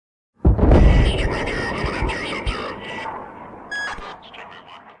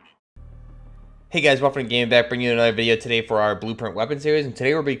Hey guys, welcome to Game Back, bringing you another video today for our Blueprint Weapon Series, and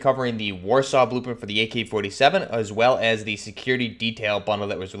today we'll be covering the Warsaw Blueprint for the AK-47, as well as the Security Detail Bundle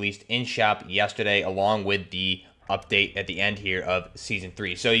that was released in shop yesterday, along with the update at the end here of Season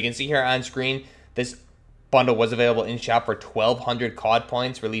 3. So you can see here on screen, this bundle was available in shop for 1,200 COD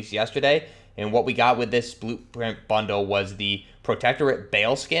Points released yesterday, and what we got with this Blueprint Bundle was the Protectorate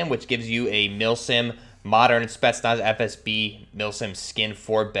Bale Skin, which gives you a Milsim Modern Spetsnaz FSB Milsim skin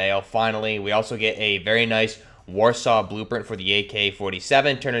for Bale. Finally, we also get a very nice Warsaw blueprint for the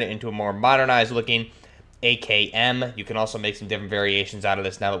AK-47, turning it into a more modernized looking AKM. You can also make some different variations out of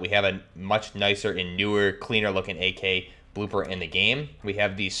this now that we have a much nicer and newer, cleaner looking AK blueprint in the game. We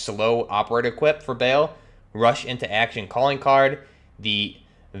have the slow operator equip for Bale, rush into action calling card, the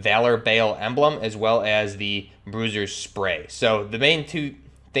Valor Bale emblem, as well as the Bruiser's spray. So the main two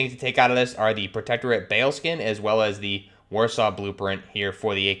things to take out of this are the Protectorate Bale skin as well as the Warsaw blueprint here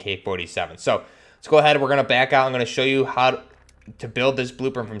for the AK-47. So let's go ahead. We're going to back out. I'm going to show you how to build this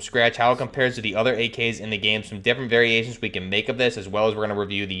blueprint from scratch, how it compares to the other AKs in the game, some different variations we can make of this, as well as we're going to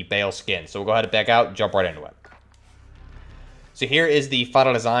review the Bale skin. So we'll go ahead and back out and jump right into it. So here is the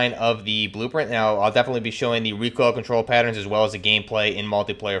final design of the blueprint. Now, I'll definitely be showing the recoil control patterns as well as the gameplay in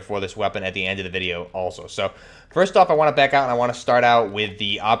multiplayer for this weapon at the end of the video also. So first off, I want to back out and I want to start out with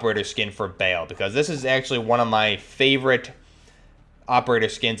the operator skin for Bale, because this is actually one of my favorite operator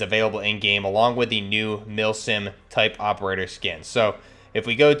skins available in-game, along with the new Milsim type operator skin. So if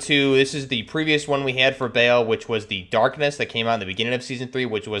we go to, this is the previous one we had for Bale, which was the Darkness that came out in the beginning of Season 3,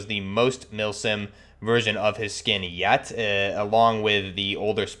 which was the most Milsim version of his skin yet, along with the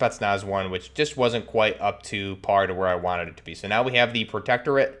older Spetsnaz one, which just wasn't quite up to par to where I wanted it to be. So now we have the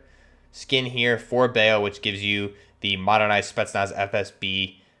Protectorate skin here for Bale, which gives you the modernized Spetsnaz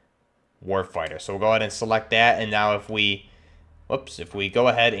FSB Warfighter. So we'll go ahead and select that, and now if we go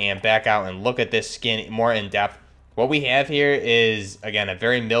ahead and back out and look at this skin more in depth, what we have here is, again, a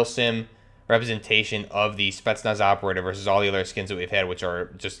very Milsim representation of the Spetsnaz operator versus all the other skins that we've had, which are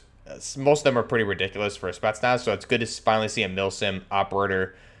just, most of them are pretty ridiculous for a Spetsnaz, so it's good to finally see a Milsim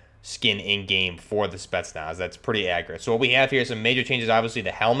operator skin in-game for the Spetsnaz. That's pretty accurate. So what we have here is some major changes. Obviously,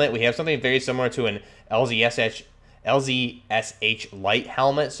 the helmet. We have something very similar to an LZSH Light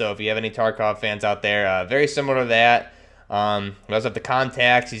helmet, so if you have any Tarkov fans out there, very similar to that. We also have the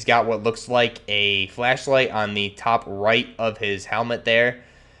contacts. He's got what looks like a flashlight on the top right of his helmet there.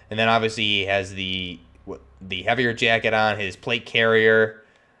 And then obviously he has the heavier jacket on, his plate carrier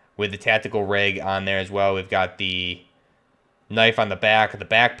with the tactical rig on there as well. We've got the knife on the back of the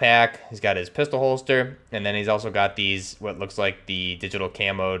backpack. He's got his pistol holster. And then he's also got these, what looks like the digital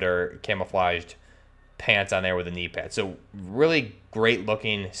camoed or camouflaged pants on there with a knee pad. So really great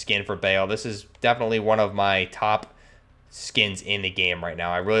looking skin for Bale. This is definitely one of my top skins in the game right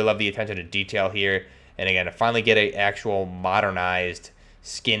now. I really love the attention to detail here. And again, to finally get an actual modernized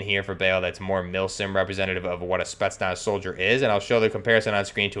skin here for Bale that's more Milsim representative of what a Spetsnaz soldier is. And I'll show the comparison on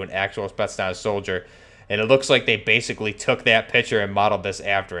screen to an actual Spetsnaz soldier. And it looks like they basically took that picture and modeled this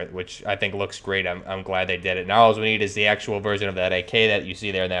after it, which I think looks great. I'm glad they did it. Now all we need is the actual version of that AK that you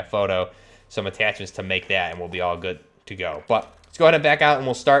see there in that photo, some attachments to make that, and we'll be all good to go. But let's go ahead and back out and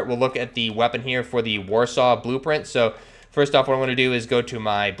we'll look at the weapon here for the Warsaw blueprint. So first off, what I'm going to do is go to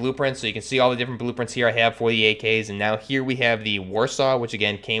my blueprints, so you can see all the different blueprints here I have for the AKs. And now here we have the Warsaw, which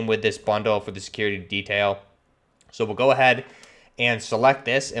again came with this bundle for the security detail. So we'll go ahead and select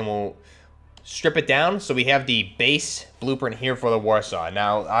this, and we'll strip it down. So we have the base blueprint here for the Warsaw.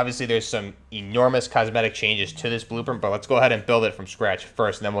 Now, obviously, there's some enormous cosmetic changes to this blueprint, but let's go ahead and build it from scratch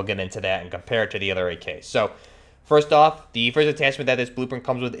first, and then we'll get into that and compare it to the other AKs. So first off, the first attachment that this blueprint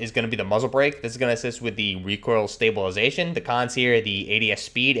comes with is going to be the muzzle brake. This is going to assist with the recoil stabilization. The cons here, the ADS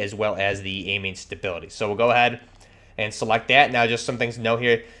speed, as well as the aiming stability. So we'll go ahead and select that. Now, just some things to know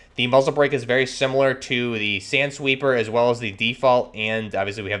here. The muzzle brake is very similar to the Sand Sweeper as well as the default, and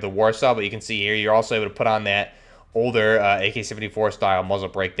obviously we have the Warsaw, but you can see here you're also able to put on that older AK-74 style muzzle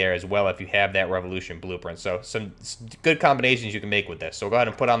brake there as well if you have that Revolution blueprint. So some good combinations you can make with this. So we'll go ahead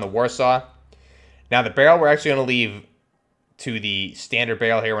and put on the Warsaw. Now the barrel, we're actually going to leave to the standard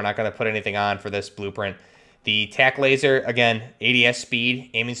barrel here. We're not going to put anything on for this blueprint. The tac laser, again, ADS speed,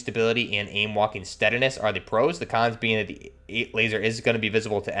 aiming stability, and aim walking steadiness are the pros. The cons being that the laser is going to be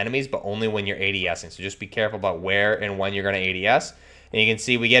visible to enemies, but only when you're ADSing. So just be careful about where and when you're going to ADS. And you can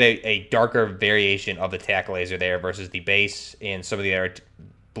see we get a darker variation of the tac laser there versus the base and some of the other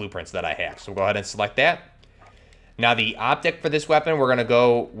blueprints that I have. So we'll go ahead and select that. Now the optic for this weapon, we're going to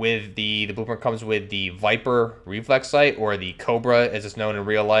go with the blueprint comes with the Viper reflex sight, or the Cobra as it's known in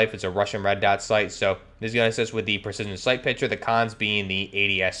real life. It's a Russian red dot sight. So this is going to assist with the precision sight picture, the cons being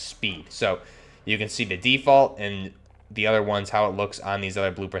the ADS speed. So You can see the default and the other ones, how it looks on these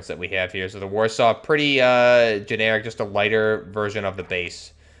other blueprints that we have here. So the Warsaw, pretty generic, just a lighter version of the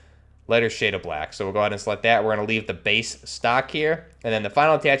base. Lighter shade of black. So we'll go ahead and select that. We're going to leave the base stock here. And then the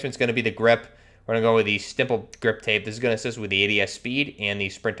final attachment is going to be the grip. We're going to go with the stipple grip tape. This is going to assist with the ADS speed and the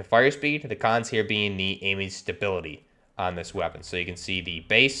sprint to fire speed. The cons here being the aiming stability on this weapon. So you can see the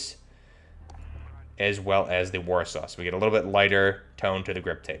base as well as the Warsaw. So we get a little bit lighter tone to the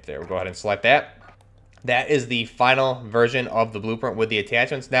grip tape there. We'll go ahead and select that. That is the final version of the blueprint with the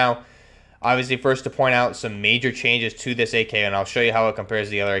attachments. Now, obviously, first to point out some major changes to this AK, and I'll show you how it compares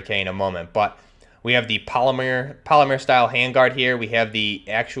to the other AK in a moment. But we have the polymer style handguard here. We have the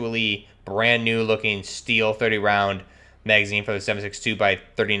actually brand new looking steel 30 round magazine for the 7.62 by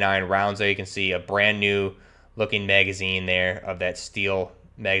 39 rounds. There you can see a brand new looking magazine there of that steel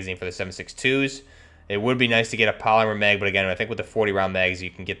magazine for the 7.62s. It would be nice to get a polymer mag, but again, I think with the 40 round mags, you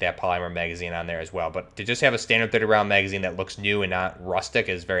can get that polymer magazine on there as well. But to just have a standard 30 round magazine that looks new and not rustic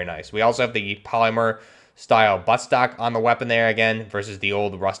is very nice. We also have the polymer style buttstock on the weapon there again versus the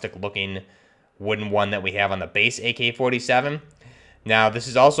old rustic looking wooden one that we have on the base AK-47. Now, this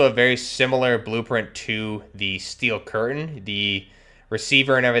is also a very similar blueprint to the steel curtain. The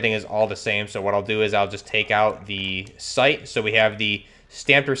receiver and everything is all the same. So what I'll do is I'll just take out the sight. So we have the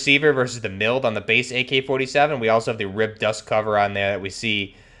stamped receiver versus the milled on the base AK-47. We also have the ribbed dust cover on there that we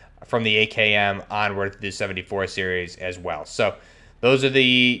see from the AKM onward to the 74 series as well. So those are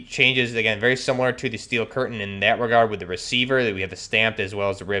the changes, again, very similar to the steel curtain in that regard with the receiver, that we have the stamped as well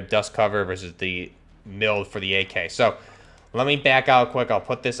as the ribbed dust cover versus the milled for the AK. So let me back out quick. I'll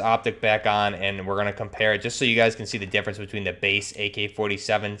put this optic back on, and we're going to compare it just so you guys can see the difference between the base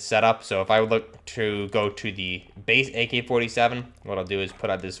AK-47 setup. So if I would look to go to the base AK-47, what I'll do is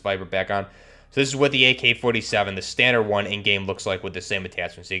put this Viper back on. So this is what the AK-47, the standard one in-game, looks like with the same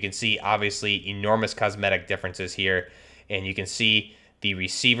attachment. So you can see, obviously, enormous cosmetic differences here. And you can see the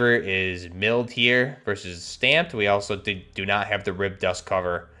receiver is milled here versus stamped. We also do not have the ribbed dust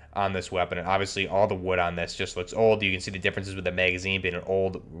cover on this weapon, and obviously all the wood on this just looks old. You can see the differences with the magazine being an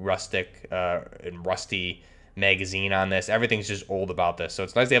old rustic and rusty magazine on this. Everything's just old about this, so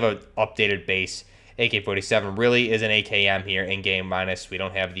it's nice to have an updated base AK-47. Really is an AKM here in game, minus we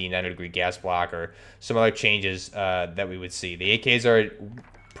don't have the 90-degree gas block or some other changes that we would see. The AKs are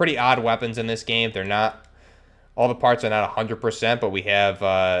pretty odd weapons in this game. They're not, all the parts are not 100%, but we have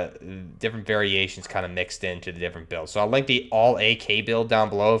different variations kind of mixed into the different builds. So I'll link the all AK build down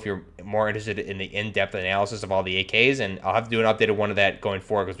below if you're more interested in the in-depth analysis of all the AKs, and I'll have to do an updated one of that going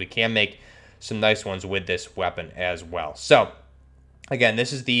forward because we can make some nice ones with this weapon as well. So again,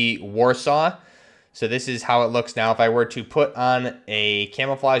 this is the Warsaw. So this is how it looks now. If I were to put on a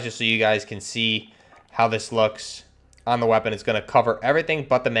camouflage just so you guys can see how this looks on the weapon, it's going to cover everything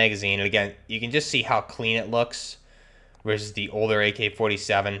but the magazine. And again, you can just see how clean it looks versus the older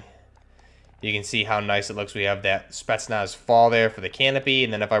AK-47. You can see how nice it looks. We have that Spetsnaz fall there for the canopy,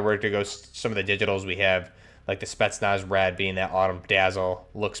 and then if I were to go some of the digitals, we have like the Spetsnaz red being that autumn dazzle.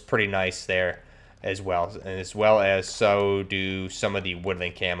 Looks pretty nice there as well. And as well as so do some of the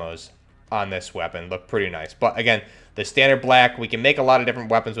woodland camos on this weapon. Look pretty nice. But again, the standard black, we can make a lot of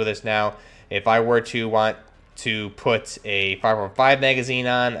different weapons with this now. If I were to want to put a 5.5 magazine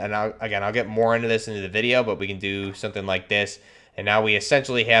on, and I'll get more into this into the video, but we can do something like this. And now we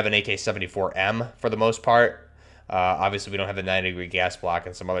essentially have an AK-74M for the most part. Obviously, we don't have the 90-degree gas block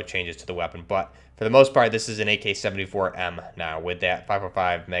and some other changes to the weapon, but for the most part, this is an AK-74M now with that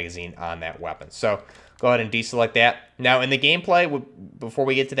 5.5 magazine on that weapon. So go ahead and deselect that. Now, in the gameplay, before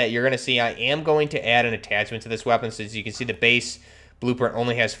we get to that, you're going to see I am going to add an attachment to this weapon. So as you can see, the base blueprint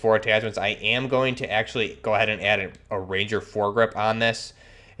only has 4 attachments. I am going to actually go ahead and add a Ranger foregrip on this.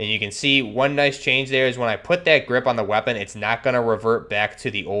 And you can see one nice change there is when I put that grip on the weapon, it's not going to revert back to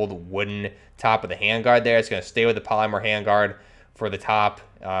the old wooden top of the handguard there. It's going to stay with the polymer handguard for the top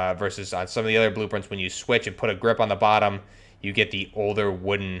versus on some of the other blueprints, when you switch and put a grip on the bottom, you get the older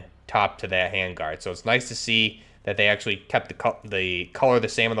wooden top to that handguard. So it's nice to see that they actually kept the color the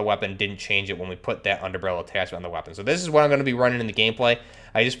same on the weapon, didn't change it when we put that underbarrel attachment on the weapon. So this is what I'm going to be running in the gameplay.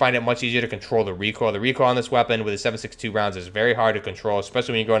 I just find it much easier to control the recoil. The recoil on this weapon with the 7.62 rounds is very hard to control,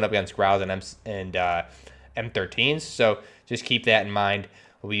 especially when you're going up against Growls and M13s. So just keep that in mind.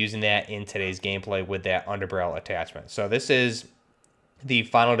 We'll be using that in today's gameplay with that underbarrel attachment. So this is the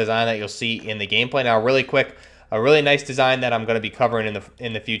final design that you'll see in the gameplay. Now, really quick, a really nice design that I'm going to be covering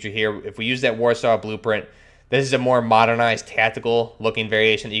in the future here. If we use that Warsaw blueprint, this is a more modernized, tactical looking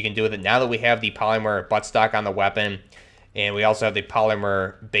variation that you can do with it. Now that we have the polymer buttstock on the weapon, and we also have the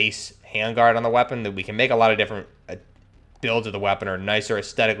polymer base handguard on the weapon, that we can make a lot of different builds of the weapon, or nicer,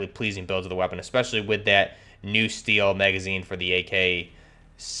 aesthetically pleasing builds of the weapon, especially with that new steel magazine for the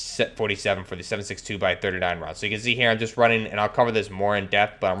AK-47 for the 7.62x39 rounds. So you can see here I'm just running, and I'll cover this more in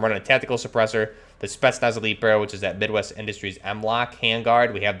depth, but I'm running a tactical suppressor, the Spetsnaz Elite barrel, which is that Midwest Industries M-Lock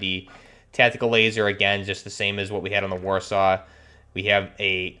handguard. We have the tactical laser, again, just the same as what we had on the Warsaw. We have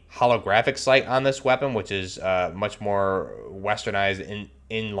a holographic sight on this weapon, which is much more westernized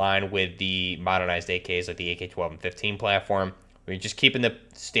in line with the modernized AKs like the AK-12 and 15 platform. We're just keeping the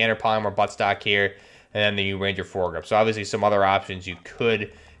standard polymer buttstock here, and then the new Ranger foregrip. So obviously some other options, you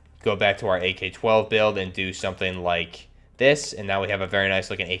could go back to our AK-12 build and do something like this, and now we have a very nice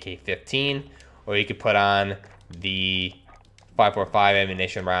looking AK-15, or you could put on the 5.45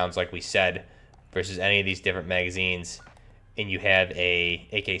 ammunition rounds like we said, versus any of these different magazines, and you have a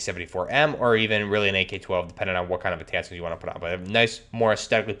AK-74M or even really an AK-12, depending on what kind of attachments you want to put on. But a nice, more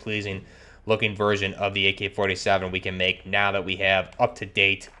aesthetically pleasing looking version of the AK-47 we can make now that we have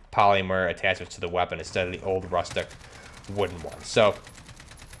up-to-date polymer attachments to the weapon instead of the old rustic wooden ones. So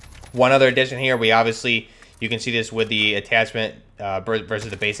one other addition here, we obviously, you can see this with the attachment versus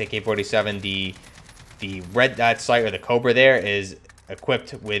the base AK-47, the red dot sight, or the Cobra there, is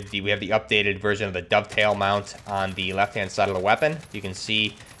equipped with we have the updated version of the dovetail mount on the left-hand side of the weapon. You can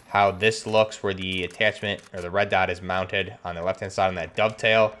see how this looks where the attachment, or the red dot, is mounted on the left-hand side on that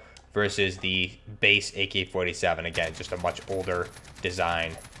dovetail versus the base AK-47. Again, just a much older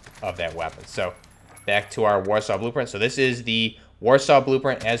design of that weapon. So back to our Warsaw blueprint. So this is the Warsaw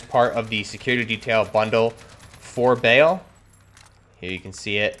blueprint as part of the security detail bundle for Bale. Here you can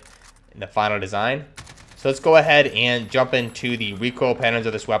see it in the final design. So let's go ahead and jump into the recoil patterns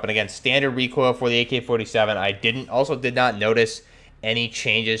of this weapon. Again, standard recoil for the AK-47. I did not notice any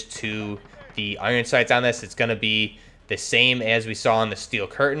changes to the iron sights on this. It's going to be the same as we saw on the steel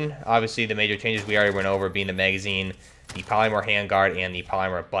curtain. Obviously, the major changes we already went over being the magazine, the polymer handguard, and the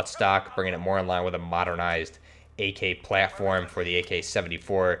polymer buttstock, bringing it more in line with a modernized AK platform for the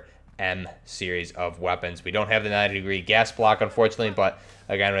AK-74M series of weapons. We don't have the 90-degree gas block, unfortunately, but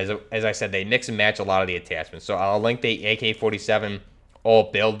again, as I said, they mix and match a lot of the attachments. So I'll link the AK-47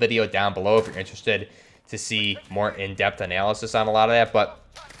 all build video down below if you're interested to see more in-depth analysis on a lot of that. But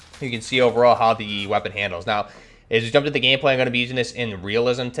you can see overall how the weapon handles. Now, as we jump to the gameplay, I'm going to be using this in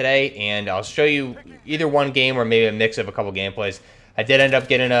realism today, and I'll show you either one game or maybe a mix of a couple gameplays. I did end up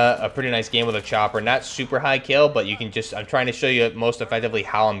getting a pretty nice game with a chopper. Not super high kill, but you can just, I'm trying to show you most effectively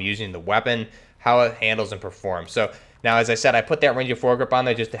how I'm using the weapon, how it handles and performs. So now, as I said, I put that Ranger foregrip on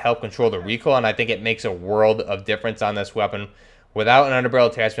there just to help control the recoil, and I think it makes a world of difference on this weapon. Without an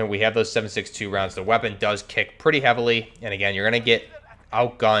underbarrel attachment, we have those 7.62 rounds. The weapon does kick pretty heavily, and again, you're going to get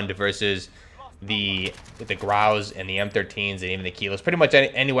outgunned versus the Graus and the M13s and even the Kilos. Pretty much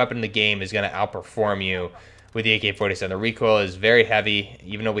any weapon in the game is going to outperform you with the AK-47. The recoil is very heavy,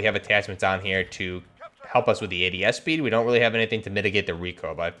 even though we have attachments on here to help us with the ADS speed. We don't really have anything to mitigate the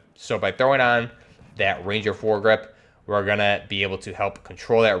recoil. So by throwing on that Ranger foregrip, we're going to be able to help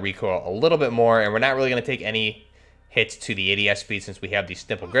control that recoil a little bit more, and we're not really going to take any hits to the ADS speed since we have the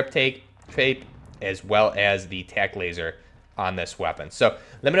stipple grip tape as well as the tack laser on this weapon. So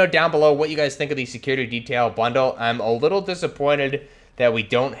let me know down below what you guys think of the security detail bundle. I'm a little disappointed that we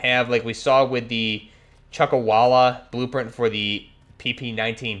don't have, like we saw with the Chuckawalla blueprint for the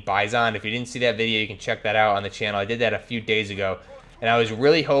PP19 Bison. If you didn't see that video, you can check that out on the channel. I did that a few days ago, and I was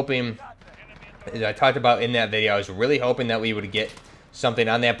really hoping, as I talked about in that video, I was really hoping that we would get something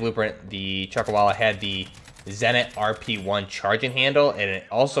on that blueprint. The Chuckawalla had the Zenit RP1 charging handle, and it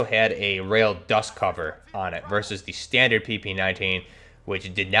also had a rail dust cover on it versus the standard PP19,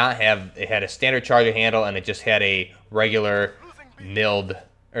 which did not have, it had a standard charging handle and it just had a regular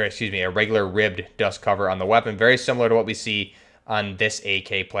a regular ribbed dust cover on the weapon, very similar to what we see on this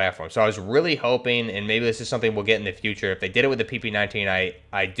AK platform. So I was really hoping, and maybe this is something we'll get in the future, if they did it with the PP19,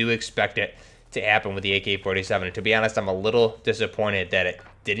 I do expect it to happen with the AK-47. And to be honest, I'm a little disappointed that it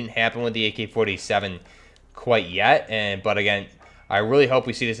didn't happen with the AK-47 quite yet. But again, I really hope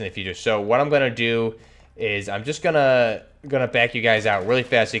we see this in the future. So what I'm going to do is I'm just gonna back you guys out really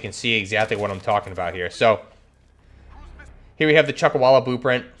fast so you can see exactly what I'm talking about here. So here we have the Chuckawalla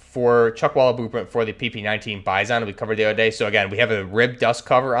blueprint for the PP19 Bison we covered the other day. So again, we have a rib dust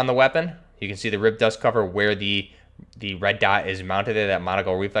cover on the weapon. You can see the rib dust cover where the red dot is mounted there. That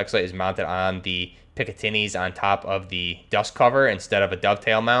monocle reflex light is mounted on the Picatinis on top of the dust cover instead of a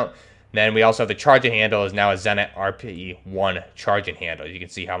dovetail mount. Then we also have the charging handle is now a Zenit RP1 charging handle. You can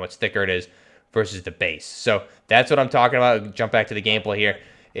see how much thicker it is versus the base. So that's what I'm talking about. Jump back to the gameplay here.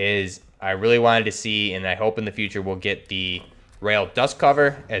 Is I really wanted to see, and I hope in the future we'll get the rail dust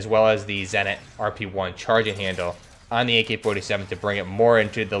cover as well as the Zenit RP1 charging handle on the AK-47 to bring it more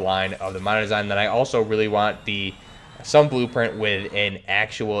into the line of the modern design. Then I also really want some blueprint with an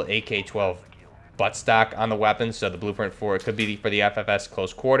actual AK-12 buttstock on the weapon. So the blueprint for it could be for the FFS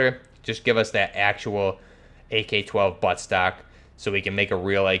close quarter. Just give us that actual AK-12 buttstock so we can make a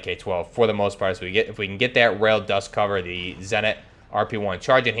real AK-12 for the most part. So if we can get that rail dust cover, the Zenit RP1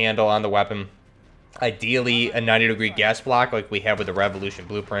 charging handle on the weapon, ideally a 90-degree gas block like we have with the Revolution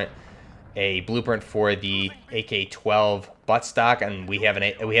blueprint, a blueprint for the AK-12 buttstock, and we have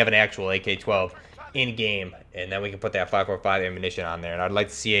an actual AK-12 in game, and then we can put that 5.45 ammunition on there. And I'd like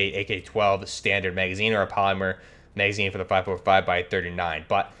to see a AK-12 standard magazine or a polymer magazine for the 5.45 by 39.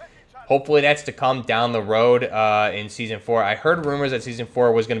 But hopefully that's to come down the road in Season 4. I heard rumors that Season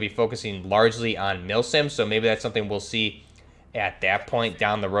 4 was going to be focusing largely on milsim, so maybe that's something we'll see at that point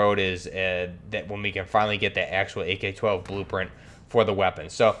down the road, is that when we can finally get the actual AK-12 blueprint for the weapon.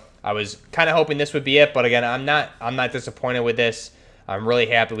 So I was kind of hoping this would be it, but again, I'm not disappointed with this. I'm really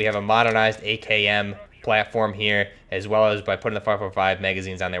happy we have a modernized AKM platform here, as well as by putting the 5.45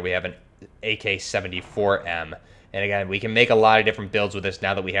 magazines on there, we have an AK-74M. And again, we can make a lot of different builds with this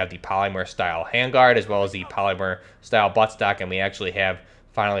now that we have the polymer style handguard as well as the polymer style buttstock, and we actually have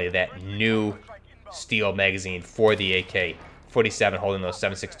finally that new steel magazine for the AK-47 holding those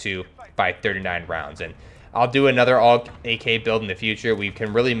 7.62 by 39 rounds. And I'll do another all AK build in the future. We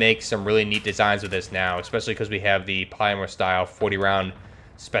can really make some really neat designs with this now, especially because we have the polymer style 40-round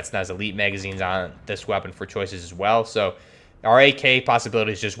Spetsnaz Elite magazines on this weapon for choices as well. So our AK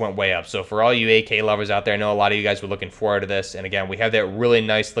possibilities just went way up. So for all you AK lovers out there, I know a lot of you guys were looking forward to this. And again, we have that really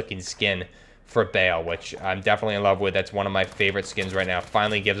nice looking skin for Bale, which I'm definitely in love with. That's one of my favorite skins right now.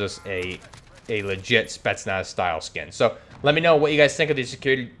 Finally gives us a legit Spetsnaz style skin. So let me know what you guys think of the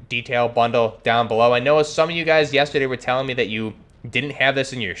security detail bundle down below. I know some of you guys yesterday were telling me that you didn't have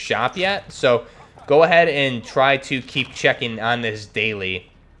this in your shop yet. So go ahead and try to keep checking on this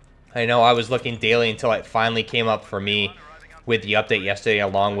daily. I know I was looking daily until it finally came up for me with the update yesterday,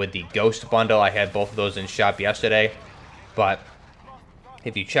 along with the Ghost bundle. I had both of those in shop yesterday. But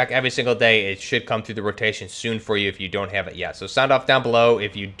if you check every single day, it should come through the rotation soon for you if you don't have it yet. So sound off down below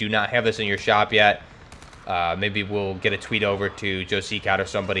if you do not have this in your shop yet. Maybe we'll get a tweet over to Joe Seacat or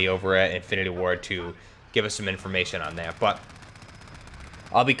somebody over at Infinity Ward to give us some information on that. But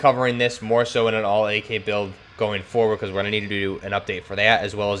I'll be covering this more so in an all AK build going forward, because we're going to need to do an update for that,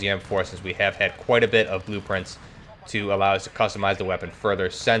 as well as the M4, since we have had quite a bit of blueprints to allow us to customize the weapon further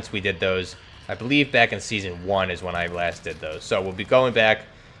since we did those. I believe back in Season 1 is when I last did those. So we'll be going back,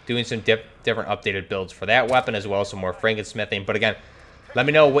 doing some different updated builds for that weapon, as well as some more Frankensmithing. But again, let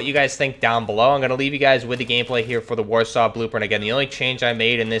me know what you guys think down below. I'm going to leave you guys with the gameplay here for the Warsaw blueprint. Again, the only change I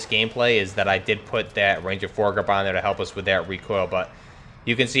made in this gameplay is that I did put that Ranger foregrip on there to help us with that recoil. But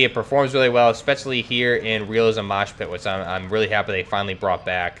you can see it performs really well, especially here in Realism Mosh Pit, which I'm really happy they finally brought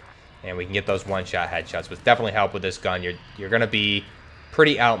back. And we can get those one-shot headshots, which definitely help with this gun. You're going to be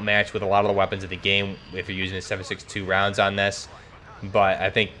pretty outmatched with a lot of the weapons of the game if you're using the 7.62 rounds on this. But I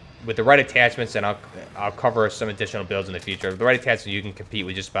think with the right attachments, and I'll cover some additional builds in the future, with the right attachments, you can compete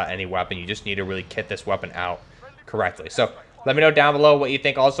with just about any weapon. You just need to really kit this weapon out correctly. So let me know down below what you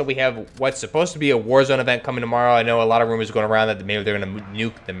think. Also, we have what's supposed to be a Warzone event coming tomorrow. I know a lot of rumors going around that maybe they're going to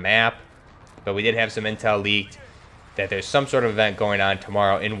nuke the map, but we did have some intel leaked that there's some sort of event going on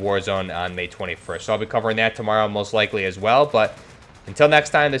tomorrow in Warzone on May 21st. So I'll be covering that tomorrow most likely as well. But until next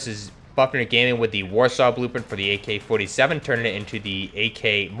time, this is Buffner Gaming with the Warsaw blueprint for the AK-47, turning it into the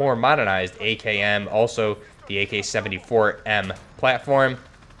AK, more modernized AKM, also the AK-74M platform.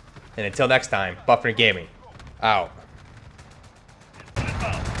 And until next time, Buffner Gaming, out.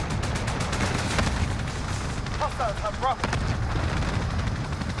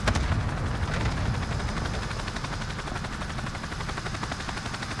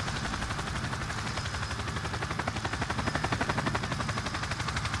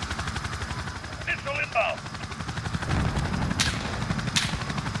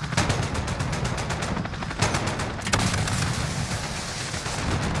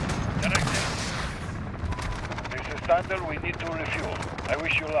 Standard, we need to refuel. I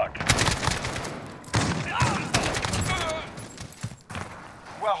wish you luck.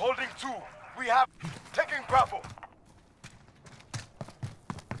 We're holding 2. We have taking Bravo.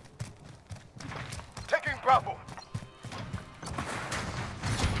 Taking Bravo.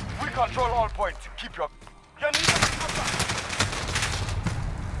 We control all points. Keep your...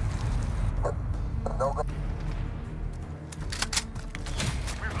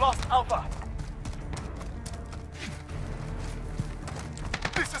 We've lost Alpha.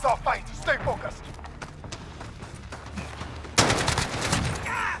 This is our fight. Stay focused.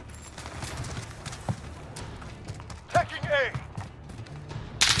 A.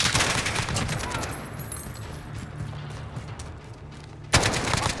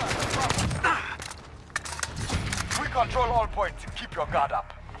 We control all points. Keep your guard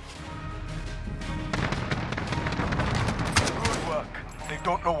up. Good work. They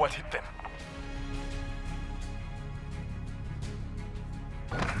don't know what hit them.